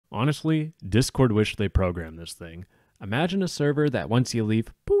Honestly, Discord wish they programmed this thing. Imagine a server that once you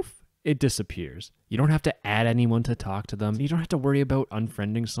leave, poof, it disappears. You don't have to add anyone to talk to them. You don't have to worry about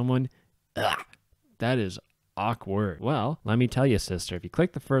unfriending someone. Ugh, that is awkward. Well, let me tell you, sister, if you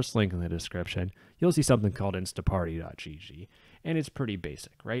click the first link in the description, you'll see something called Instaparty.gg, and it's pretty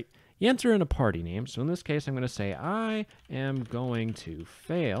basic, right? You enter in a party name, so in this case, I'm going to say, I am going to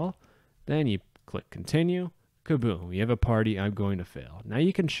fail. Then you click continue. Kaboom, you have a party, I'm going to fail. Now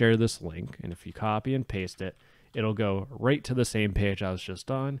you can share this link, and if you copy and paste it, it'll go right to the same page I was just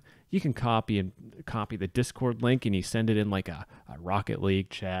on. You can copy the Discord link, and you send it in like a Rocket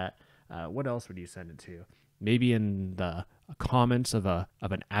League chat. What else would you send it to? Maybe in the comments of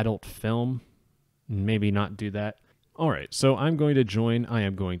an adult film. Maybe not do that. All right, so I'm going to join I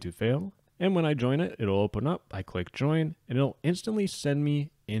am going to fail. And when I join it, it'll open up. I click join, and it'll instantly send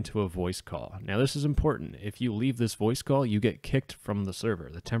me into a voice call. Now, this is important. If you leave this voice call, you get kicked from the server,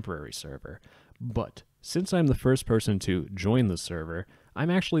 the temporary server. But since I'm the first person to join the server,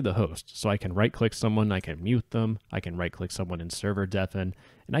 I'm actually the host. So I can right-click someone, I can mute them, I can right-click someone in server deafen,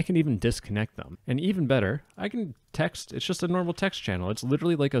 and I can even disconnect them. And even better, I can text. It's just a normal text channel. It's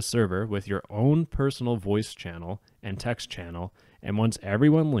literally like a server with your own personal voice channel and text channel. And once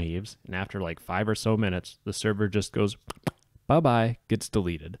everyone leaves, and after like 5 or so minutes, the server just goes bye-bye, gets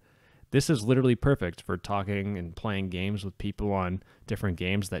deleted. This is literally perfect for talking and playing games with people on different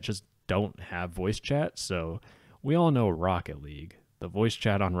games that just don't have voice chat. So we all know Rocket League. The voice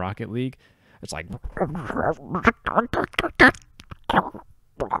chat on Rocket League, it's like,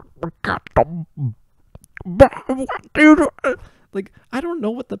 like, I don't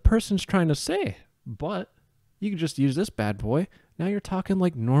know what the person's trying to say, but you can just use this bad boy. Now you're talking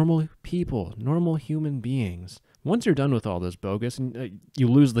like normal people, normal human beings. Once you're done with all this bogus and you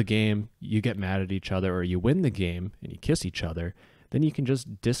lose the game, you get mad at each other, or you win the game and you kiss each other, then you can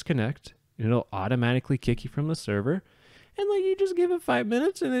just disconnect and it'll automatically kick you from the server. And like you just give it 5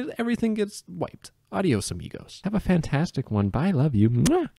 minutes and everything gets wiped. Adios, amigos. Have a fantastic one. Bye. Love you. Mwah.